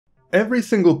Every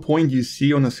single point you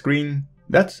see on a screen,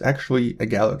 that's actually a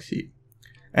galaxy.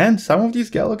 And some of these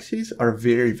galaxies are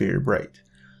very, very bright.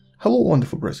 Hello,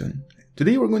 wonderful person.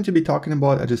 Today we're going to be talking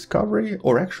about a discovery,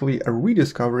 or actually a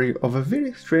rediscovery, of a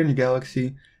very strange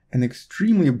galaxy, an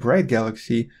extremely bright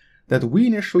galaxy that we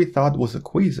initially thought was a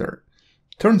quasar.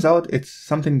 Turns out it's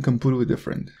something completely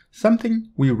different, something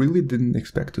we really didn't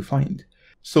expect to find.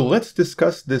 So let's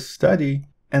discuss this study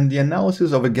and the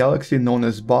analysis of a galaxy known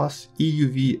as BOSS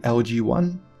EUV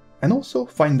LG1, and also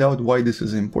find out why this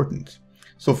is important.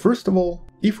 So first of all,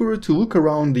 if we were to look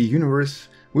around the universe,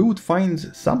 we would find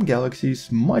some galaxies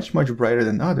much brighter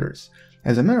than others.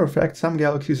 As a matter of fact, some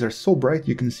galaxies are so bright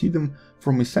you can see them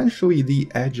from essentially the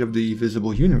edge of the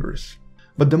visible universe.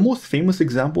 But the most famous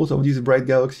examples of these bright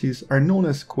galaxies are known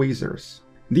as quasars.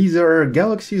 These are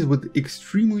galaxies with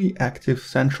extremely active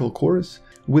central cores,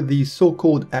 with the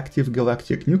so-called active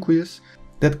galactic nucleus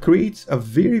that creates a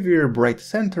very bright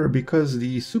center because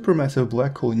the supermassive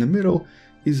black hole in the middle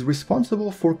is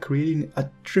responsible for creating a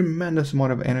tremendous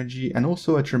amount of energy and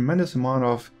also a tremendous amount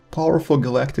of powerful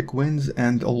galactic winds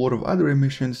and a lot of other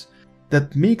emissions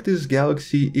that make this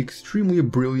galaxy extremely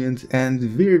brilliant and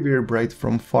very bright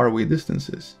from faraway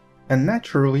distances. And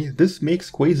naturally, this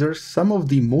makes quasars some of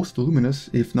the most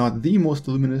luminous, if not the most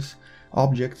luminous,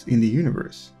 objects in the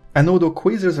universe. And although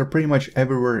quasars are pretty much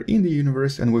everywhere in the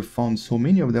universe and we've found so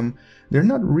many of them, they're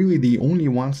not really the only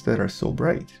ones that are so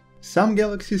bright. Some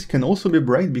galaxies can also be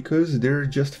bright because they're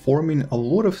just forming a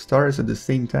lot of stars at the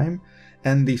same time,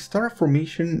 and the star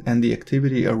formation and the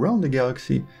activity around the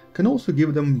galaxy can also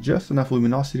give them just enough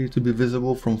luminosity to be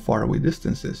visible from faraway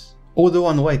distances. Although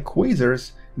unlike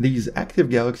quasars, these active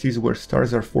galaxies where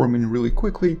stars are forming really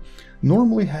quickly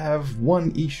normally have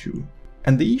one issue.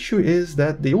 And the issue is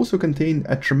that they also contain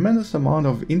a tremendous amount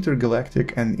of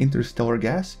intergalactic and interstellar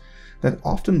gas that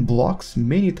often blocks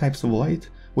many types of light,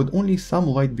 with only some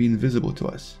light being visible to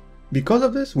us. Because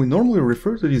of this, we normally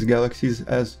refer to these galaxies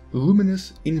as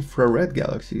luminous infrared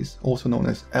galaxies, also known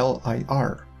as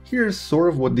LIR. Here's sort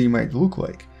of what they might look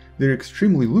like. They're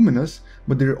extremely luminous,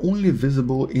 but they're only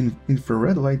visible in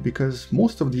infrared light because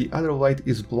most of the other light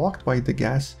is blocked by the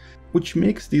gas, which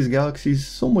makes these galaxies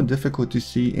somewhat difficult to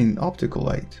see in optical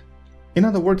light. In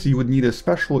other words, you would need a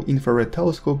special infrared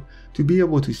telescope to be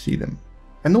able to see them.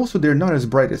 And also they're not as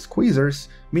bright as quasars,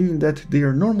 meaning that they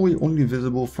are normally only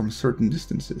visible from certain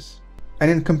distances.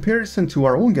 And in comparison to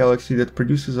our own galaxy that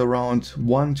produces around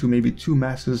 1 to maybe 2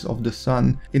 masses of the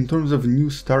Sun in terms of new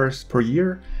stars per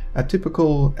year, a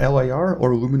typical LIR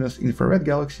or luminous infrared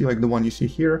galaxy like the one you see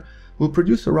here will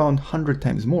produce around 100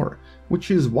 times more,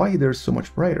 which is why they're so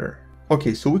much brighter.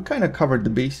 Okay, so we kind of covered the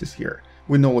basis here.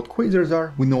 We know what quasars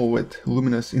are, we know what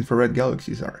luminous infrared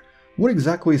galaxies are. What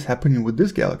exactly is happening with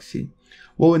this galaxy?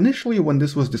 Well, initially when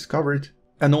this was discovered,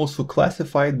 and also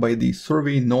classified by the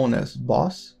survey known as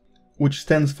BOSS, which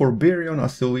stands for Baryon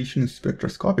Oscillation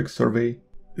Spectroscopic Survey,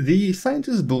 the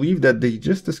scientists believed that they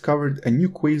just discovered a new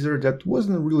quasar that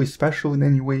wasn't really special in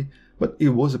any way, but it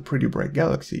was a pretty bright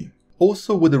galaxy.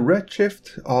 Also, with a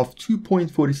redshift of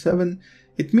 2.47,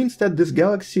 it means that this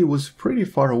galaxy was pretty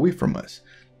far away from us.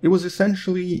 It was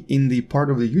essentially in the part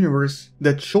of the universe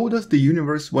that showed us the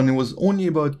universe when it was only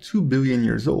about 2 billion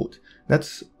years old.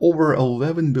 That's over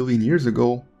 11 billion years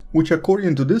ago, which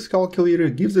according to this calculator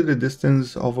gives it a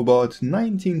distance of about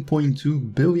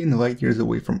 19.2 billion light years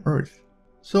away from Earth.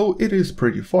 So it is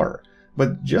pretty far,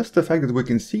 but just the fact that we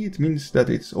can see it means that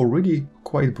it's already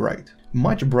quite bright.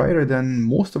 Much brighter than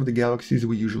most of the galaxies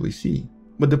we usually see.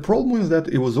 But the problem is that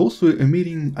it was also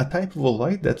emitting a type of a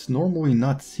light that's normally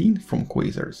not seen from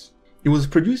quasars. It was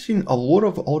producing a lot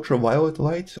of ultraviolet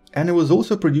light, and it was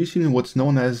also producing what's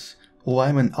known as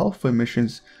Lyman alpha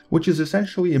emissions, which is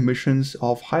essentially emissions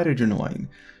of hydrogen line.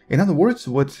 In other words,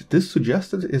 what this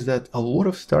suggested is that a lot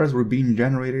of stars were being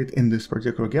generated in this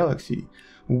particular galaxy,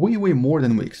 way more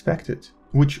than we expected.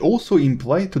 Which also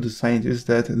implied to the scientists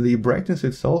that the brightness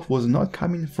itself was not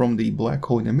coming from the black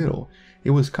hole in the middle, it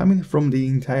was coming from the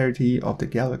entirety of the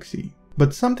galaxy.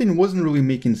 But something wasn't really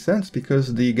making sense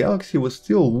because the galaxy was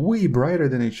still way brighter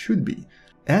than it should be,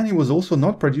 and it was also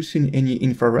not producing any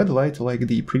infrared light like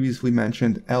the previously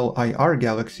mentioned LIR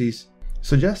galaxies,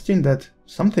 suggesting that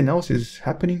something else is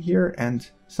happening here and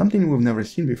something we've never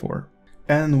seen before.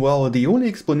 And well, the only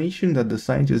explanation that the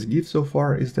scientists give so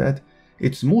far is that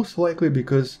it's most likely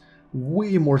because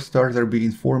way more stars are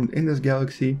being formed in this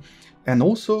galaxy, and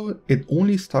also it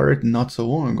only started not so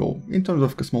long ago in terms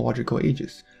of cosmological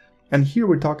ages. And here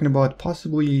we're talking about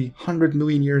possibly 100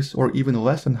 million years or even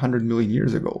less than 100 million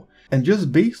years ago. And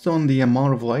just based on the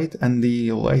amount of light and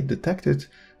the light detected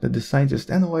that the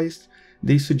scientists analyzed,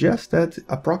 they suggest that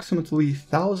approximately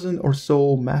 1,000 or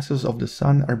so masses of the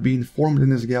Sun are being formed in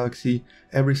this galaxy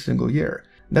every single year.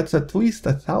 That's at least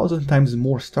 1,000 times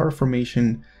more star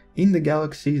formation in the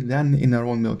galaxy than in our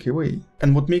own Milky Way.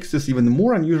 And what makes this even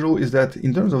more unusual is that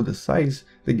in terms of the size,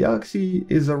 the galaxy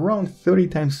is around 30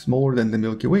 times smaller than the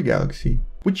Milky Way galaxy,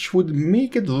 which would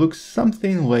make it look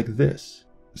something like this.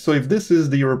 So if this is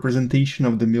the representation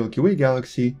of the Milky Way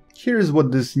galaxy, here's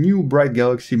what this new bright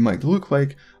galaxy might look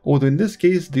like, although in this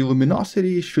case the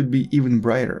luminosity should be even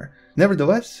brighter.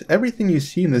 Nevertheless, everything you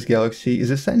see in this galaxy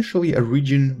is essentially a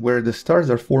region where the stars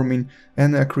are forming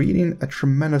and creating a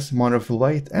tremendous amount of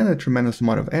light and a tremendous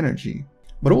amount of energy.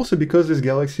 But also because this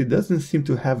galaxy doesn't seem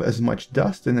to have as much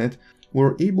dust in it,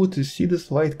 we're able to see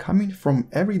this light coming from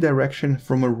every direction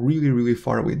from a really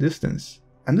far away distance.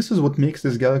 And this is what makes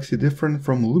this galaxy different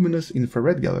from luminous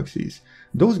infrared galaxies.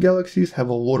 Those galaxies have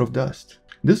a lot of dust.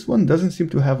 This one doesn't seem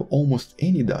to have almost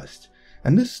any dust.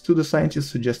 And this, to the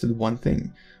scientists, suggested one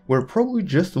thing. We're probably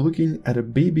just looking at a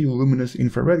baby luminous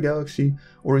infrared galaxy,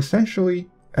 or essentially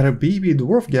at a baby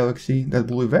dwarf galaxy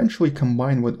that will eventually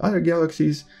combine with other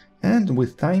galaxies, and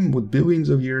with time, with billions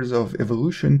of years of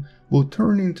evolution, will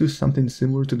turn into something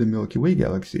similar to the Milky Way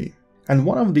galaxy. And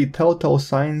one of the telltale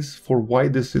signs for why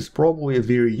this is probably a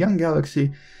very young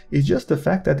galaxy is just the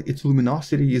fact that its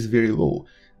luminosity is very low.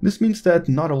 This means that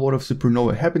not a lot of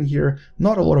supernova happened here,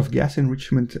 not a lot of gas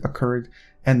enrichment occurred,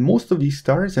 and most of these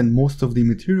stars and most of the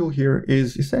material here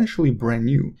is essentially brand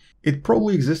new. It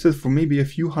probably existed for maybe a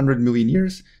few 100 million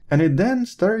years, and it then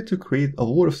started to create a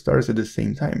lot of stars at the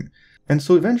same time. And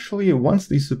so eventually, once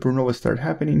these supernovas start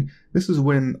happening, this is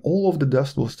when all of the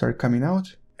dust will start coming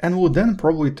out, and will then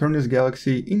probably turn this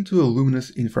galaxy into a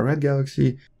luminous infrared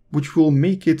galaxy, which will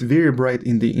make it very bright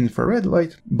in the infrared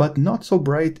light, but not so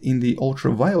bright in the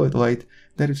ultraviolet light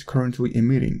that it's currently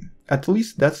emitting. At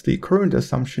least that's the current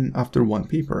assumption after one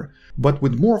paper. But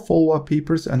with more follow-up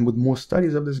papers and with more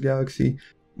studies of this galaxy,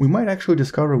 we might actually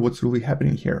discover what's really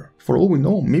happening here. For all we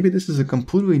know, maybe this is a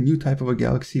completely new type of a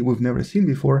galaxy we've never seen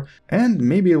before, and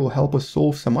maybe it will help us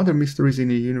solve some other mysteries in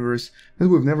the universe that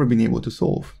we've never been able to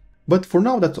solve. But for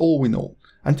now, that's all we know.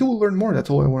 Until we learn more, that's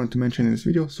all I wanted to mention in this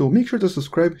video, so make sure to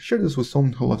subscribe, share this with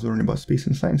someone who loves learning about space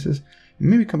and sciences, and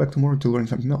maybe come back tomorrow to learn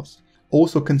something else.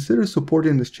 Also, consider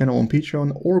supporting this channel on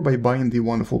Patreon or by buying the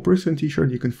Wonderful Person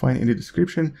t-shirt you can find in the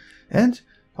description, and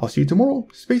I'll see you tomorrow,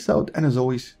 space out, and as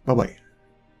always, bye bye.